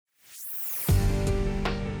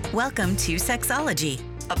Welcome to Sexology,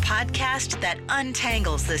 a podcast that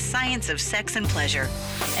untangles the science of sex and pleasure.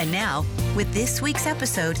 And now, with this week's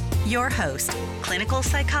episode, your host, clinical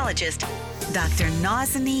psychologist, Dr.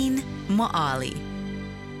 Nazanin Moali.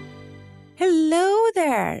 Hello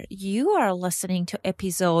there. You are listening to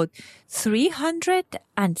episode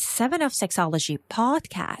 307 of Sexology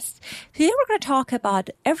Podcast. Today we're going to talk about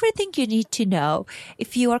everything you need to know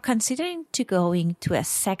if you are considering to going to a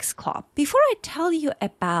sex club. Before I tell you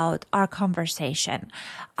about our conversation,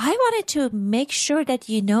 I wanted to make sure that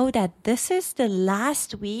you know that this is the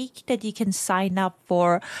last week that you can sign up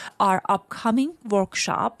for our upcoming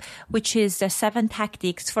workshop, which is the 7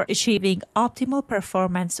 tactics for achieving optimal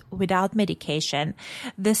performance without medication.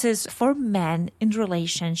 This is for men in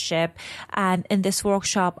relationship. And in this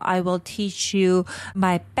workshop, I will teach you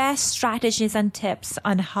my best strategies and tips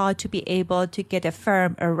on how to be able to get a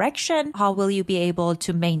firm erection. How will you be able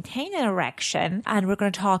to maintain an erection? And we're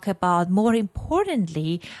going to talk about, more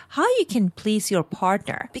importantly, how you can please your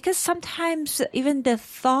partner. Because sometimes even the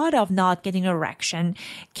thought of not getting an erection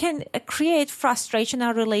can create frustration in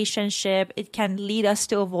our relationship. It can lead us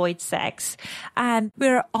to avoid sex. And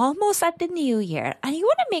we're almost at the new year. And you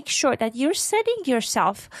want to make sure that you're setting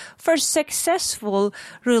yourself for successful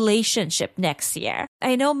relationship next year.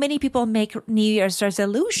 I know many people make New Year's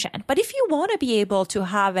resolution, but if you want to be able to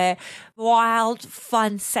have a wild,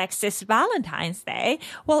 fun sex this Valentine's Day,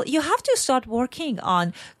 well, you have to start working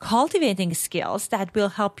on cultivating skills that will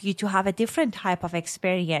help you to have a different type of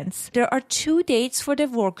experience. There are 2 dates for the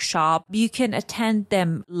workshop. You can attend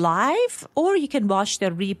them live or you can watch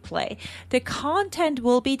the replay. The content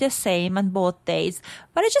will be the same on both days,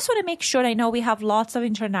 but I just want to make sure. I know we have lots of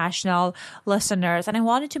international listeners, and I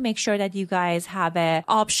wanted to make sure that you guys have an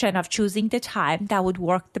option of choosing the time that would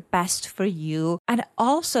work the best for you. And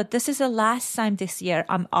also, this is the last time this year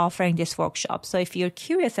I'm offering this workshop. So if you're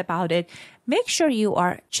curious about it, make sure you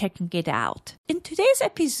are checking it out. In today's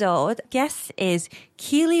episode, guest is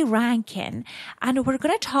Keely Rankin, and we're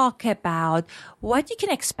going to talk about what you can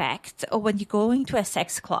expect when you're going to a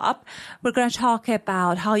sex club. We're going to talk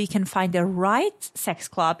about how you can find the right sex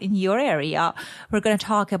club in your area. We're going to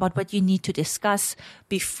talk about what you need to discuss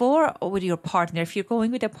before with your partner, if you're going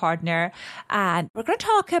with a partner. And we're going to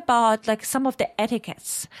talk about like some of the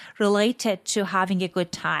etiquettes related to having a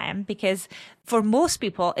good time, because for most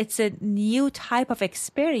people, it's a new type of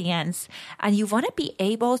experience and you want to be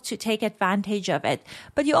able to take advantage of it.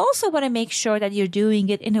 But you also want to make sure that you're doing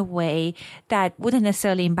it in a way that wouldn't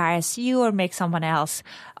necessarily embarrass you or make someone else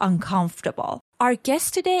uncomfortable. Our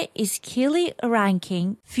guest today is Keely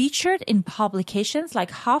Rankin, featured in publications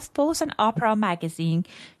like HuffPost and Opera Magazine.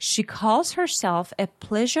 She calls herself a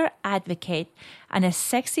pleasure advocate and a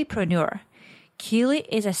sexypreneur. Keely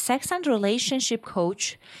is a sex and relationship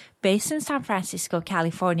coach based in San Francisco,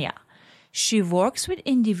 California. She works with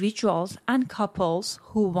individuals and couples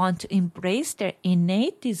who want to embrace their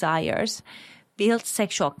innate desires, build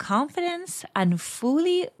sexual confidence, and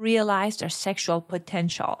fully realize their sexual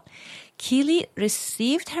potential. Keely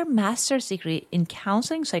received her master's degree in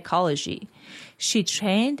counseling psychology. She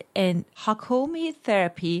trained in Hakomi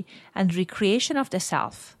therapy and recreation of the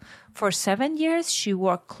self. For 7 years, she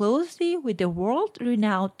worked closely with the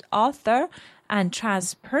world-renowned author and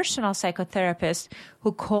transpersonal psychotherapist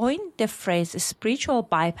who coined the phrase spiritual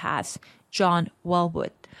bypass, John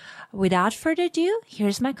Welwood. Without further ado,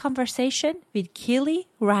 here's my conversation with Keely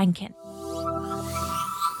Rankin.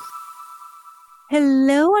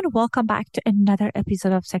 Hello and welcome back to another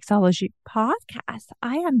episode of Sexology Podcast.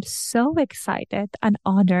 I am so excited and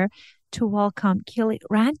honored to welcome Keely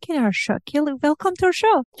Rankin on our show. Keely, welcome to our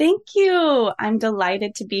show. Thank you. I'm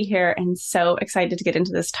delighted to be here and so excited to get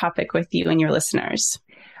into this topic with you and your listeners.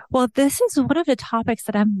 Well, this is one of the topics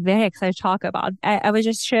that I'm very excited to talk about. I was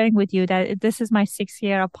just sharing with you that this is my 6th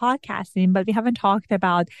year of podcasting, but we haven't talked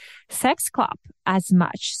about sex club as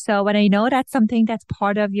much. So when I know that's something that's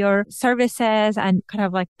part of your services and kind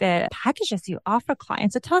of like the packages you offer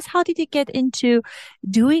clients, so tell us, how did you get into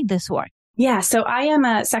doing this work? Yeah, so I am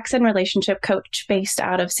a sex and relationship coach based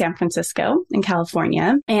out of San Francisco in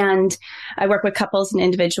California. And I work with couples and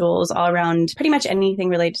individuals all around pretty much anything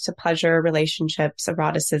related to pleasure, relationships,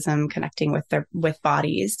 eroticism, connecting with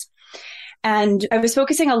bodies. And I was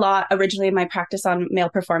focusing a lot originally in my practice on male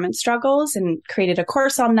performance struggles and created a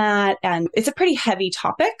course on that. And it's a pretty heavy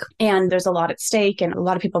topic and there's a lot at stake and a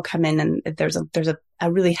lot of people come in and there's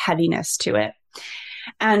a really heaviness to it.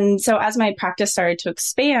 And so as my practice started to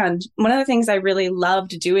expand, one of the things I really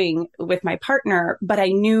loved doing with my partner, but I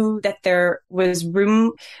knew that there was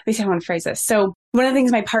room, at least I want to phrase this. So one of the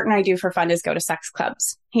things my partner and I do for fun is go to sex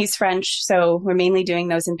clubs. He's French, so we're mainly doing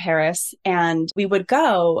those in Paris. And we would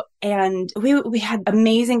go and we had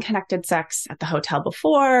amazing connected sex at the hotel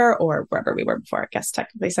before or wherever we were before. I guess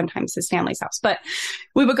technically sometimes his family's house. But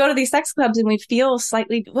we would go to these sex clubs and we'd feel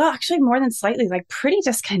slightly, well, actually more than slightly, like pretty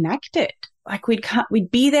disconnected. Like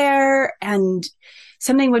we'd be there and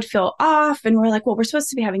something would feel off and we're like, well, we're supposed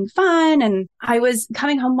to be having fun. And I was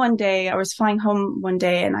flying home one day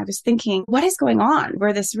and I was thinking, what is going on?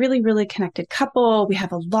 We're this really, really connected couple. We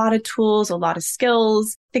have a lot of tools, a lot of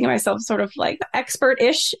skills. Thinking of myself sort of like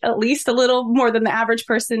expert-ish, at least a little more than the average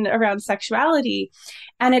person around sexuality.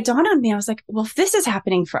 And it dawned on me, I was like, well, if this is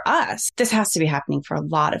happening for us, this has to be happening for a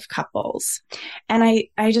lot of couples. And I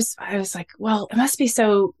was like, well, it must be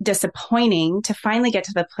so disappointing to finally get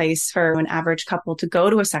to the place for an average couple to go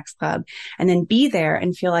to a sex club and then be there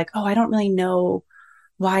and feel like, oh, I don't really know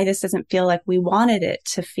why this doesn't feel like we wanted it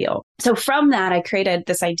to feel. So from that, I created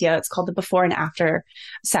this idea. It's called the before and after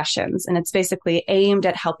sessions. And it's basically aimed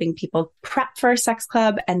at helping people prep for a sex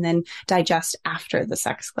club and then digest after the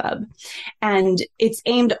sex club. And it's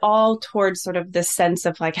aimed all towards sort of this sense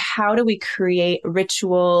of like, how do we create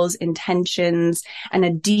rituals, intentions, and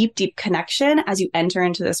a deep, deep connection as you enter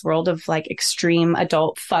into this world of like extreme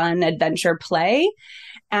adult fun, adventure, play,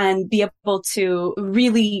 and be able to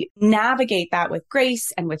really navigate that with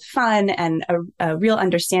grace and with fun and a real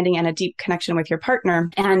understanding and a deep connection with your partner.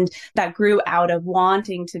 And that grew out of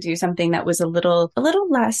wanting to do something that was a little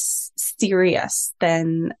less serious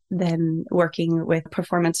than working with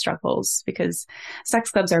performance struggles, because sex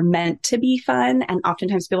clubs are meant to be fun. And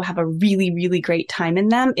oftentimes people have a really, really great time in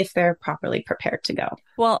them if they're properly prepared to go.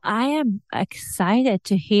 Well, I am excited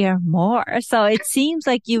to hear more. So it seems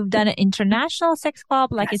like you've done an international sex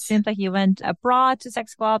club. Like It seems like you went abroad to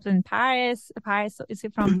sex clubs in Paris. Is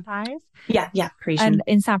it from Paris? Yeah, Parisian. And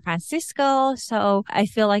in San Francisco. So I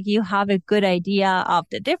feel like you have a good idea of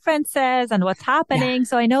the differences and what's happening. Yeah.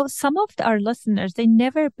 So I know some of our listeners, they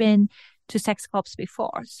never been to sex clubs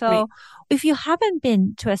before. So if you haven't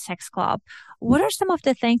been to a sex club, what are some of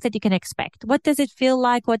the things that you can expect? What does it feel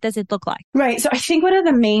like? What does it look like? Right. So I think one of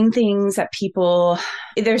the main things that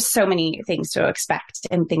there's so many things to expect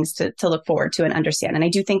and things to look forward to and understand. And I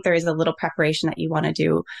do think there is a little preparation that you want to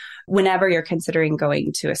do whenever you're considering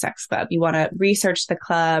going to a sex club. You want to research the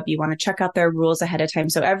club. You want to check out their rules ahead of time.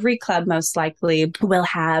 So every club most likely will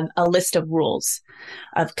have a list of rules,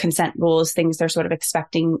 of consent rules, things they're sort of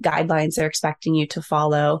expecting, guidelines they're expecting you to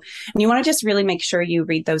follow. And you want to just really make sure you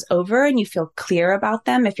read those over and you feel clear about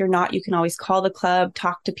them. If you're not, you can always call the club,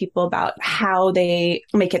 talk to people about how they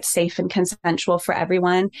make it safe and consensual for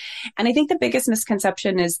everyone. And I think the biggest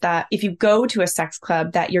misconception is that if you go to a sex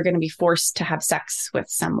club, that you're going to be forced to have sex with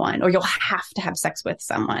someone or you'll have to have sex with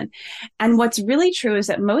someone. And what's really true is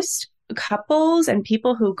that most couples and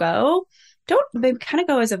people who go, they kind of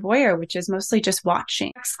go as a voyeur, which is mostly just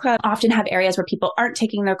watching. Sex clubs often have areas where people aren't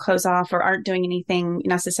taking their clothes off or aren't doing anything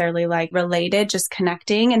necessarily like related, just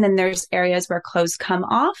connecting. And then there's areas where clothes come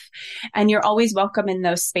off, and you're always welcome in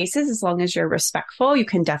those spaces as long as you're respectful. You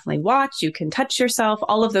can definitely watch, you can touch yourself.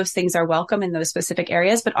 All of those things are welcome in those specific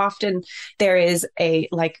areas, but often there is a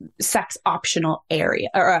like sex optional area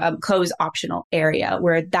or a clothes optional area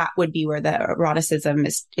where that would be where the eroticism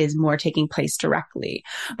is more taking place directly.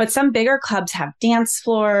 But some bigger clubs have dance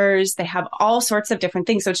floors. They have all sorts of different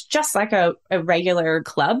things. So it's just like a regular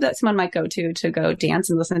club that someone might go to go dance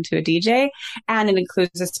and listen to a DJ. And it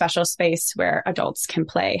includes a special space where adults can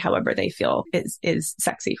play however they feel is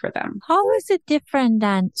sexy for them. How is it different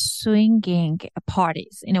than swinging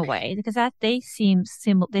parties in a way? Because they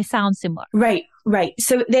sound similar. Right.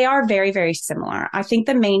 So they are very, very similar. I think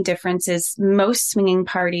the main difference is most swinging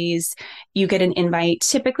parties, you get an invite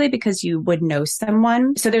typically because you would know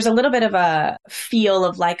someone. So there's a little bit of a feel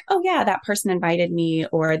of like, oh yeah, that person invited me,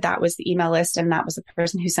 or that was the email list and that was the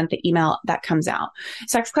person who sent the email that comes out.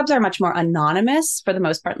 Sex clubs are much more anonymous for the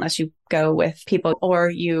most part, unless you go with people or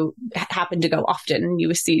you happen to go often,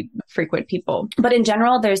 you see frequent people. But in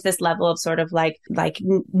general, there's this level of sort of like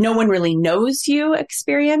no one really knows you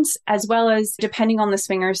experience, as well as depending on the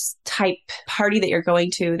swingers type party that you're going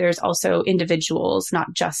to, there's also individuals,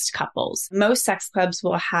 not just couples. Most sex clubs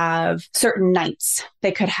will have certain nights.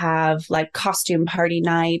 They could have like costume party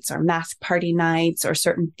nights or mask party nights or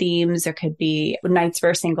certain themes. There could be nights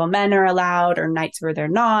where single men are allowed or nights where they're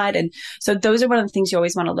not. And so those are one of the things you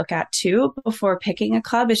always want to look at too before picking a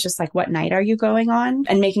club, is just like, what night are you going on?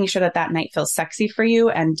 And making sure sure that that night feels sexy for you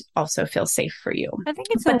and also feels safe for you. I think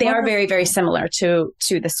it's but they are very, very similar to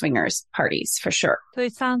the swingers parties for sure. So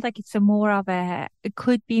it sounds like it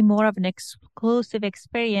could be more of an exclusive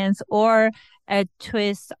experience or a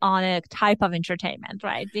twist on a type of entertainment,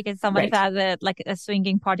 right? Because someone has a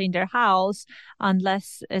swinging party in their house,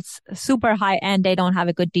 unless it's super high end, they don't have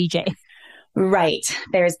a good DJ. Right.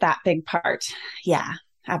 There's that big part. Yeah.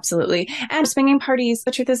 Absolutely. And swinging parties,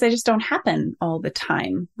 the truth is they just don't happen all the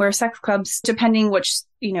time. Where sex clubs, depending which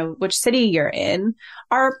city you're in,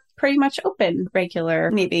 are pretty much open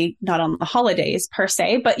regular, maybe not on the holidays per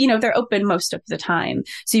se, but they're open most of the time.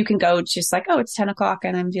 So you can go just like, oh, it's 10 o'clock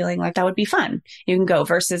and I'm feeling like that would be fun. You can go,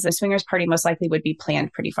 versus a swingers party most likely would be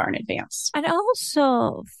planned pretty far in advance. And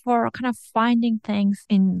also for kind of finding things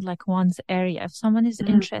in like one's area, if someone is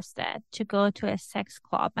interested to go to a sex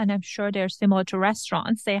club, and I'm sure they're similar to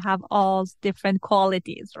restaurants, they have all different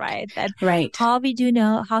qualities, right? Right. How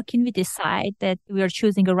can we decide that we are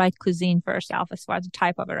choosing a right cuisine for ourselves as far as the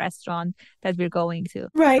type of a restaurant that we're going to?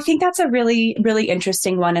 Right. I think that's a really, really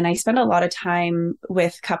interesting one. And I spend a lot of time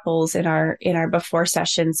with couples in our before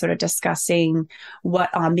sessions, sort of discussing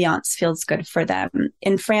what ambiance feels good for them.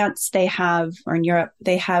 In France, or in Europe,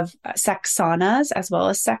 they have sex saunas as well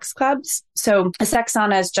as sex clubs. So a sex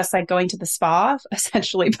sauna is just like going to the spa,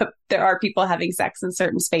 essentially, but there are people having sex in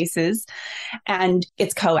certain spaces, and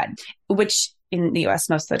it's co-ed, which in the US,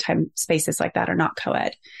 most of the time, spaces like that are not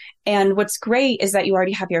co-ed. And what's great is that you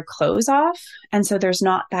already have your clothes off. And so there's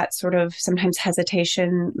not that sort of sometimes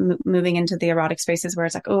hesitation moving into the erotic spaces where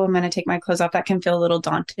it's like, oh, I'm going to take my clothes off. That can feel a little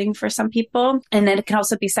daunting for some people. And then it can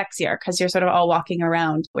also be sexier because you're sort of all walking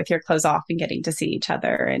around with your clothes off and getting to see each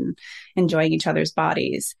other and enjoying each other's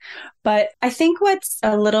bodies. But I think what's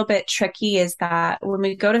a little bit tricky is that when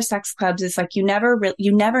we go to sex clubs, it's like you never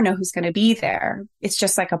know who's going to be there. It's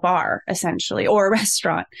just like a bar, essentially, or a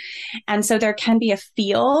restaurant. And so there can be a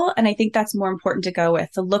feel. And I think that's more important to go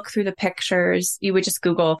with. To look through the pictures, you would just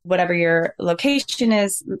Google whatever your location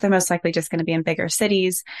is. They're most likely just going to be in bigger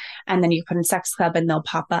cities. And then you put in sex club and they'll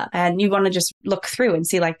pop up. And you want to just look through and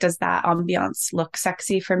see, like, does that ambiance look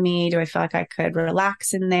sexy for me? Do I feel like I could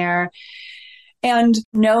relax in there? And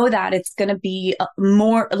know that it's going to be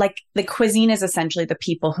more like the cuisine is essentially the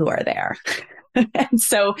people who are there. And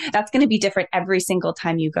so that's going to be different every single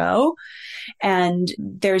time you go. And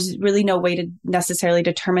there's really no way to necessarily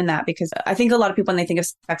determine that, because I think a lot of people, when they think of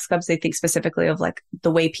sex clubs, they think specifically of like the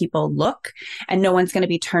way people look, and no one's going to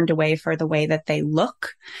be turned away for the way that they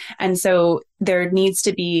look. And so there needs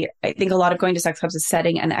to be, I think a lot of going to sex clubs is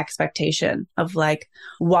setting an expectation of like,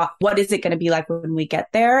 what is it going to be like when we get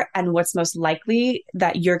there? And what's most likely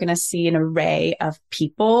that you're going to see an array of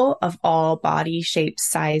people of all body shapes,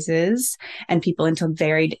 sizes, and people into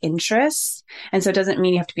varied interests. And so it doesn't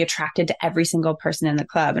mean you have to be attracted to every single person in the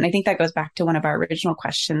club. And I think that goes back to one of our original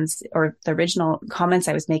questions, or the original comments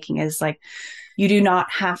I was making, is like, you do not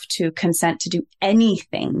have to consent to do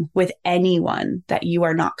anything with anyone that you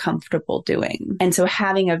are not comfortable doing. And so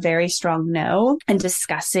having a very strong no and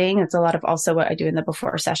discussing, it's a lot of also what I do in the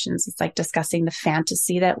before sessions. It's like discussing the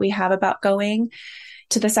fantasy that we have about going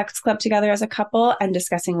to the sex club together as a couple, and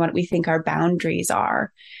discussing what we think our boundaries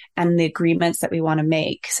are and the agreements that we want to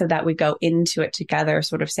make, so that we go into it together,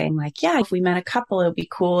 sort of saying like, yeah, if we met a couple, it would be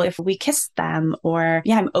cool if we kissed them, or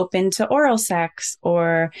yeah, I'm open to oral sex,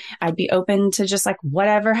 or I'd be open to just like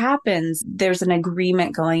whatever happens. There's an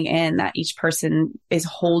agreement going in that each person is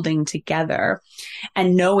holding together,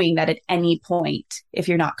 and knowing that at any point, if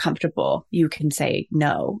you're not comfortable, you can say,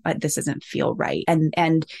 no, this doesn't feel right.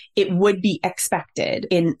 And it would be expected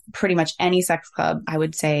in pretty much any sex club, I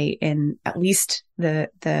would say, in at least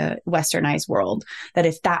the westernized world, that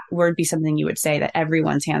if that would be something you would say, that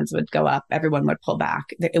everyone's hands would go up, everyone would pull back.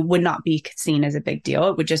 It would not be seen as a big deal.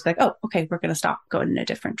 It would just be like, oh, okay, we're going to stop going in a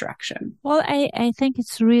different direction. Well, I think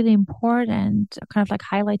it's really important, kind of like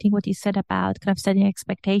highlighting what you said about kind of setting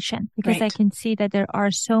expectation, because Right. I can see that there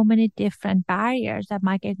are so many different barriers that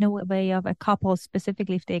might get in the way of a couple,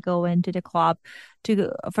 specifically if they go into the club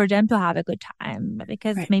for them to have a good time,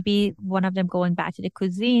 because Right. maybe one of them, going back to the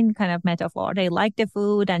cuisine kind of metaphor, they like the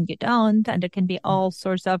food and you don't, and there can be all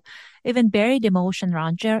sorts of even buried emotion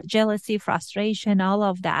around jealousy, frustration, all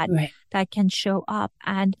of that Right. that can show up.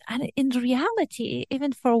 And in reality,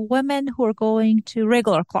 even for women who are going to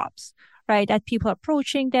regular clubs, right? That people are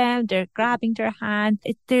approaching them, they're grabbing their hand.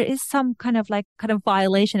 There is some kind of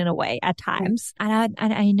violation in a way at times. And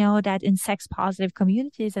I know that in sex positive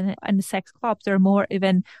communities and sex clubs, they're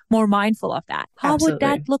even more mindful of that. How would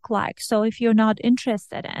that look like? So if you're not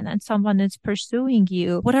interested in and someone is pursuing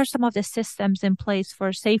you, what are some of the systems in place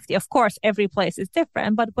for safety? Of course, every place is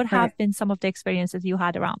different, but what have been some of the experiences you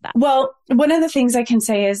had around that? Well, one of the things I can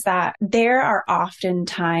say is that there are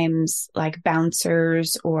oftentimes like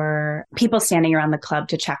bouncers or people standing around the club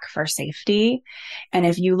to check for safety. And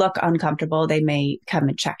if you look uncomfortable, they may come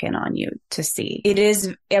and check in on you to see.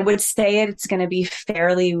 I would say it's going to be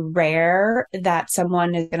fairly rare that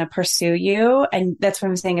someone is going to pursue you. And that's what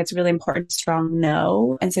I'm saying. It's really important, strong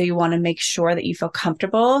no. And so you want to make sure that you feel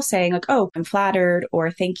comfortable saying like, oh, I'm flattered,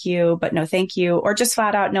 or thank you, but no, thank you. Or just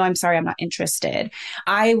flat out, no, I'm sorry, I'm not interested.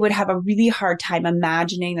 I would have a really hard time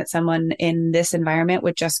imagining that someone in this environment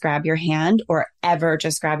would just grab your hand or ever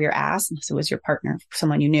just grab your ass, unless it was your partner,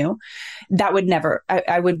 someone you knew. That would never,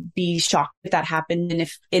 I would be shocked if that happened.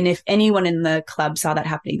 And if anyone in the club saw that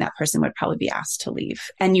happening, that person would probably be asked to leave.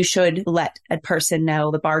 And you should let a person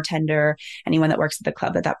know, the bartender, anyone that works at the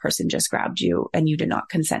club, that person just grabbed you and you did not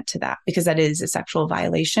consent to that, because that is a sexual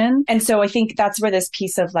violation. And so I think that's where this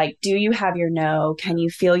piece of like, do you have your no? Can you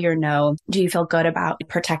feel your no? Do you feel good about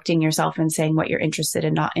protecting yourself and saying what you're interested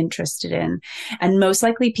and not interested in? And most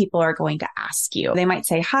likely people are going to ask you. They might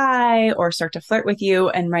say hi or start to flirt with you.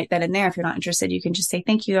 And right then and there, if you're not interested, you can just say,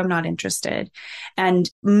 thank you, I'm not interested. And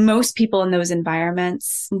most people in those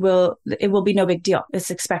environments it will be no big deal.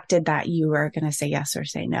 It's expected that you are going to say yes or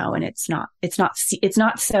say no. And it's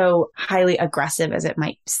not so highly aggressive as it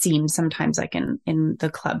might seem sometimes, like in the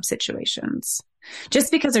club situations,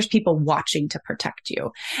 just because there's people watching to protect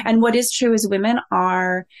you. And what is true is women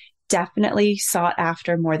are definitely sought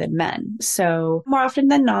after more than men. So more often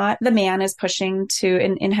than not, the man is pushing to,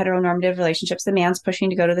 in heteronormative relationships, the man's pushing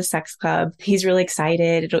to go to the sex club. He's really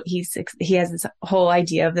excited. He has this whole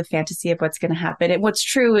idea of the fantasy of what's going to happen. And what's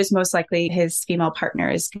true is most likely his female partner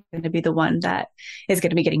is going to be the one that is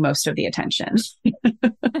going to be getting most of the attention.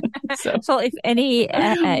 So if any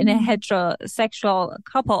in a heterosexual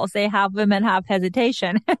couples, women have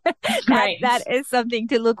hesitation, that is something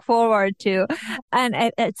to look forward to.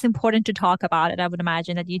 And it's important to talk about it. I would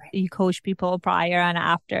imagine that you coach people prior and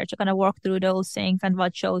after to kind of work through those things and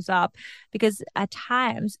what shows up, because at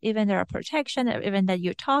times, even there are protection, even that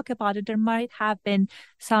you talk about it, there might have been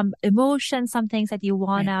some emotion, some things that you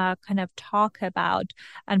want to kind of talk about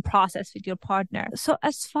and process with your partner. So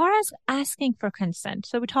as far as asking for consent,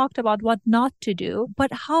 so we talked about what not to do,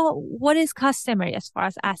 but what is customary as far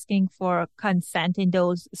as asking for consent in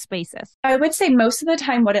those spaces? I would say most of the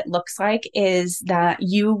time what it looks like is that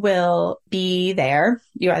you will be there,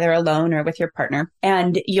 you're either alone or with your partner,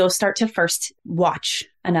 and you'll start to first watch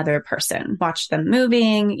another person, watch them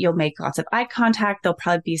moving. You'll make lots of eye contact. There'll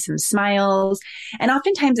probably be some smiles. And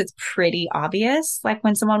oftentimes it's pretty obvious, like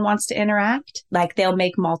when someone wants to interact, like they'll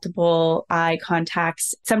make multiple eye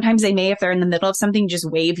contacts. Sometimes they may, if they're in the middle of something,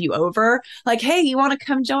 just wave you over like, hey, you want to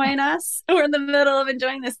come join us? We're in the middle of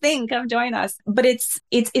enjoying this thing. Come join us. But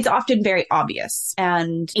it's often very obvious.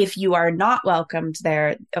 And if you are not welcomed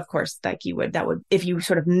there, of course, like if you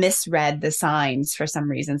sort of misread the signs for some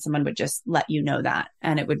reason, someone would just let you know that.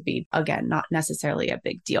 And it would be, again, not necessarily a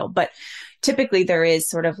big deal. But typically there is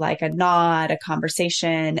sort of like a nod, a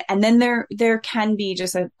conversation. And then there can be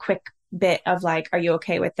just a quick bit of like, are you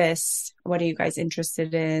okay with this? What are you guys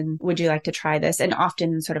interested in? Would you like to try this? And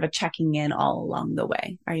often sort of a checking in all along the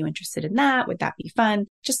way. Are you interested in that? Would that be fun?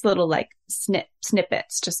 Just little like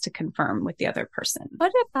snippets just to confirm with the other person.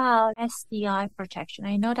 What about STI protection?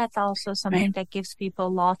 I know that's also something that gives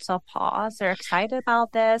people lots of pause. They're excited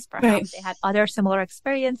about this. Perhaps they had other similar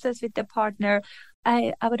experiences with the partner.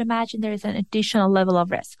 I would imagine there is an additional level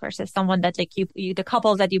of risk versus someone that like the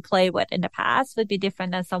couple that you play with in the past would be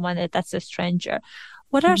different than someone that's a stranger.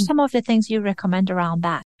 What are some of the things you recommend around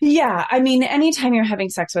that? Yeah. I mean, anytime you're having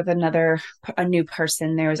sex with a new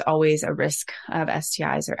person, there is always a risk of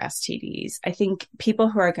STIs or STDs. I think people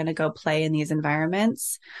who are going to go play in these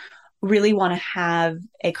environments really want to have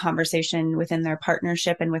a conversation within their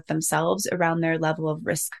partnership and with themselves around their level of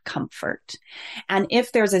risk comfort. And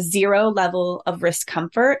if there's a 0 level of risk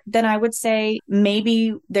comfort, then I would say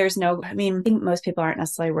maybe I think most people aren't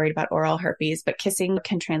necessarily worried about oral herpes, but kissing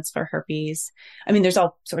can transfer herpes. I mean, there's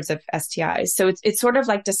all sorts of STIs. So it's sort of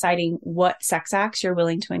like deciding what sex acts you're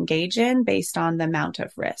willing to engage in based on the amount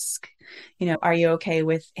of risk. Are you okay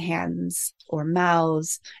with hands or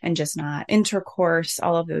mouths and just not intercourse,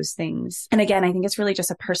 all of those things. And again, I think it's really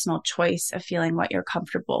just a personal choice of feeling what you're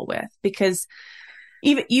comfortable with, because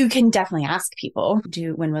Even you can definitely ask people,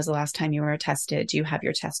 when was the last time you were tested? Do you have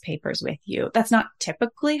your test papers with you? That's not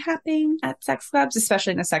typically happening at sex clubs,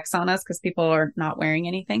 especially in the sex saunas, because people are not wearing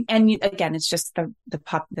anything. And again, it's just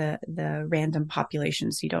the random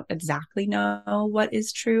population, so you don't exactly know what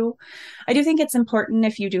is true. I do think it's important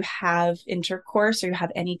if you do have intercourse or you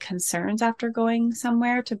have any concerns after going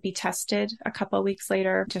somewhere to be tested a couple of weeks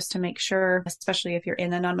later, just to make sure, especially if you're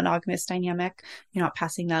in a non-monogamous dynamic, you're not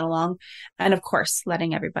passing that along. And of course,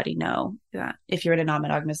 letting everybody know that if you're in a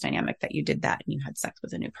non-monogamous dynamic that you did that and you had sex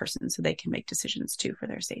with a new person, so they can make decisions too for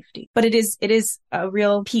their safety. But it is a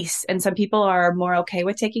real piece. And some people are more okay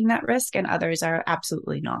with taking that risk and others are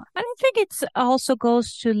absolutely not. And I think it also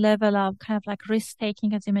goes to level of kind of like risk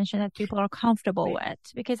taking, as you mentioned, that people are comfortable with.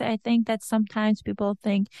 Because I think that sometimes people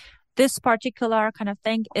think this particular kind of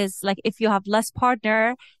thing is like, if you have less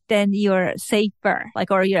partner, then you're safer,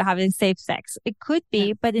 like, or you're having safe sex. It could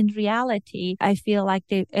be, but in reality, I feel like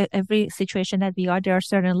every situation that we are, there are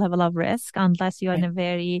certain level of risk, unless you're in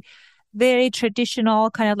a very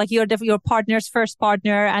traditional kind of like your partner's first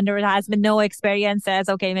partner and there has been no experiences.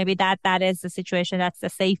 Okay, maybe that is the situation that's the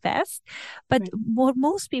safest. But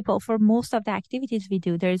most people, for most of the activities we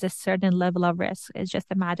do, there is a certain level of risk. It's just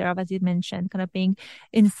a matter of, as you mentioned, kind of being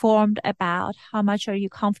informed about how much are you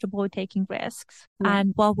comfortable with taking risks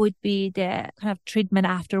and what would be the kind of treatment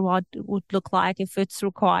after, what would look like if it's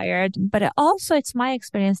required. But also it's my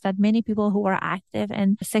experience that many people who are active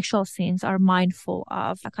in sexual scenes are mindful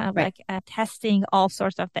of kind of like testing all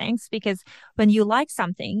sorts of things, because when you like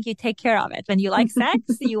something, you take care of it. When you like sex,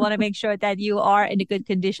 you want to make sure that you are in a good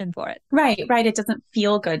condition for it. Right. It doesn't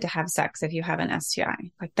feel good to have sex if you have an STI.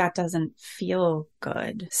 Like that doesn't feel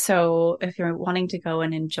good. So if you're wanting to go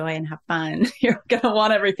and enjoy and have fun, you're going to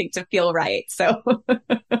want everything to feel right. So well,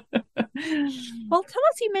 tell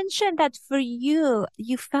us, you mentioned that for you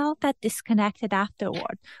felt that disconnected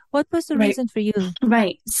afterward. What was the reason for you?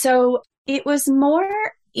 Right. So it was more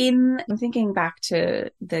I'm thinking back to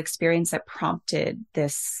the experience that prompted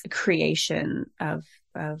this creation of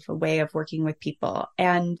a way of working with people.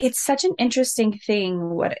 And it's such an interesting thing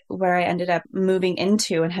where I ended up moving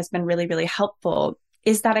into and has been really, really helpful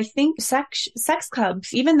is that I think sex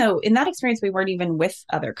clubs, even though in that experience, we weren't even with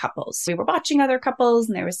other couples, we were watching other couples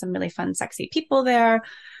and there was some really fun, sexy people there.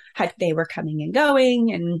 They were coming and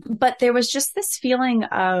going. But there was just this feeling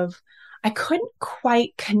of, I couldn't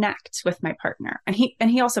quite connect with my partner. And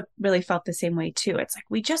he also really felt the same way too. It's like,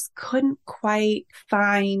 we just couldn't quite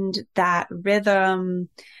find that rhythm,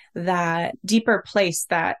 that deeper place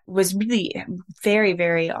that was really very,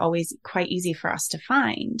 very always quite easy for us to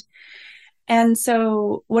find. And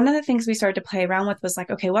so one of the things we started to play around with was like,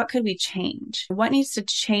 okay, what could we change? What needs to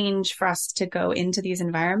change for us to go into these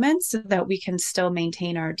environments so that we can still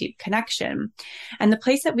maintain our deep connection? And the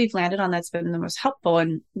place that we've landed on that's been the most helpful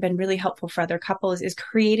and been really helpful for other couples is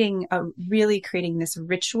creating this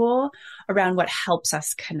ritual around what helps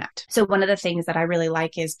us connect. So one of the things that I really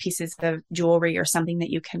like is pieces of jewelry or something that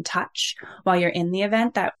you can touch while you're in the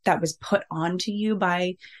event that was put onto you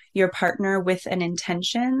by your partner with an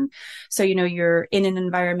intention. So, you're in an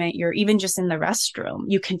environment, you're even just in the restroom,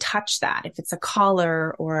 you can touch that. If it's a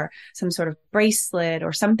collar or some sort of bracelet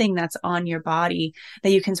or something that's on your body that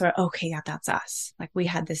you can sort of, okay, yeah, that's us. Like we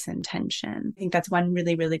had this intention. I think that's one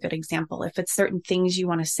really, really good example. If it's certain things you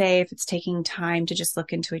want to say, if it's taking time to just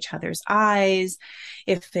look into each other's eyes,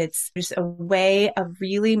 if it's just a way of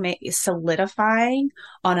really solidifying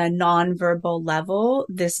on a nonverbal level,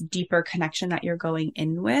 this deeper connection that you're going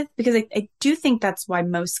in with. Because I do think that's why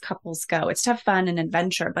most couples go. It's to have fun and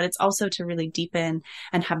adventure, but it's also to really deepen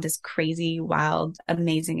and have this crazy, wild,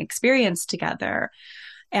 amazing experience together.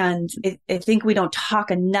 And I think we don't talk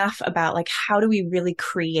enough about like, how do we really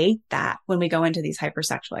create that when we go into these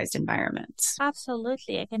hypersexualized environments?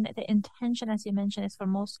 Absolutely. Again, the intention, as you mentioned, is for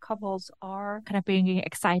most couples are kind of bringing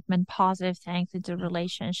excitement, positive things into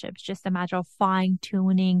relationships, just a matter of fine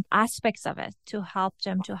tuning aspects of it to help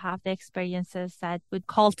them to have the experiences that would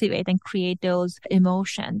cultivate and create those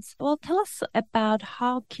emotions. Well, tell us about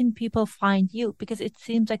how can people find you? Because it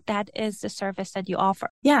seems like that is the service that you offer.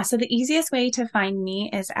 Yeah. So the easiest way to find me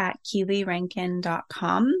is at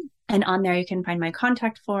KeelyRankin.com. And on there, you can find my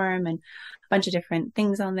contact form and a bunch of different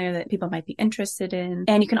things on there that people might be interested in.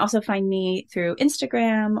 And you can also find me through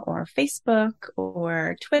Instagram or Facebook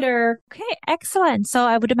or Twitter. Okay, excellent. So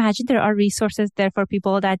I would imagine there are resources there for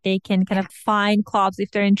people that they can kind of find clubs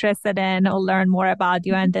if they're interested in or learn more about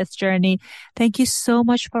you and this journey. Thank you so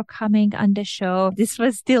much for coming on the show. This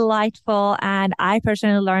was delightful and I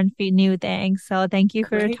personally learned new things. So thank you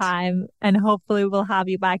for your time and hopefully we'll have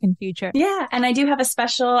you back in future. Yeah. And I do have a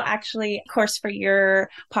special course for your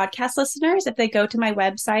podcast listeners. listeners, if they go to my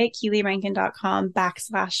website,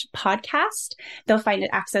 KeelyRankin.com/podcast, they'll find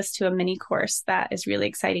access to a mini course that is really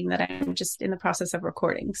exciting that I'm just in the process of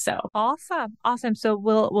recording. So Awesome. So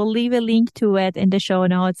we'll leave a link to it in the show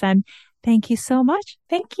notes. And thank you so much.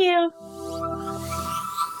 Thank you.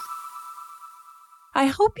 I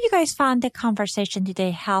hope you guys found the conversation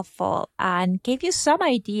today helpful and gave you some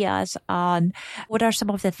ideas on what are some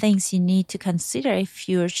of the things you need to consider if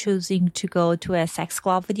you're choosing to go to a sex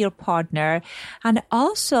club with your partner. And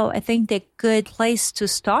also, I think the good place to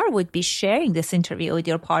start would be sharing this interview with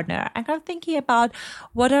your partner and kind of thinking about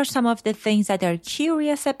what are some of the things that they're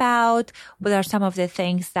curious about, what are some of the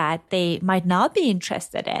things that they might not be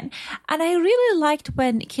interested in. And I really liked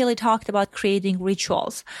when Keely talked about creating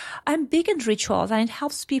rituals. I'm big in rituals, and it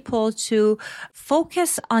helps people to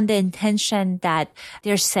focus on the intention that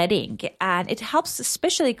they're setting. And it helps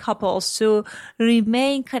especially couples to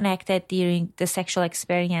remain connected during the sexual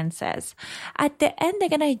experiences. At the end,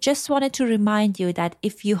 again, I just wanted to remind you that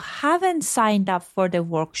if you haven't signed up for the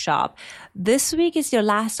workshop, this week is your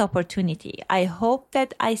last opportunity. I hope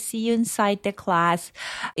that I see you inside the class.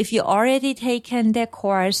 If you already taken the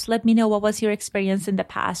course, let me know what was your experience in the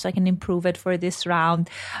past so I can improve it for this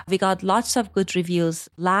round. We got lots of good reviews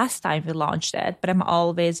last time we launched it, but I'm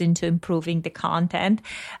always into improving the content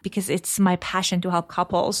because it's my passion to help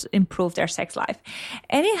couples improve their sex life.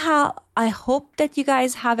 Anyhow, I hope that you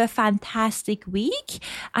guys have a fantastic week,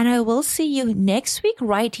 and I will see you next week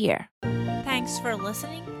right here. Thanks for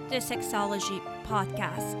listening to the Sexology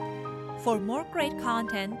Podcast. For more great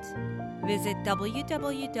content, visit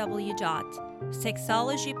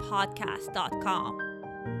www.sexologypodcast.com.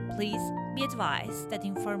 Please be advised that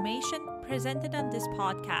information presented on this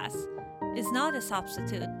podcast is not a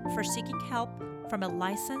substitute for seeking help from a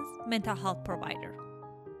licensed mental health provider.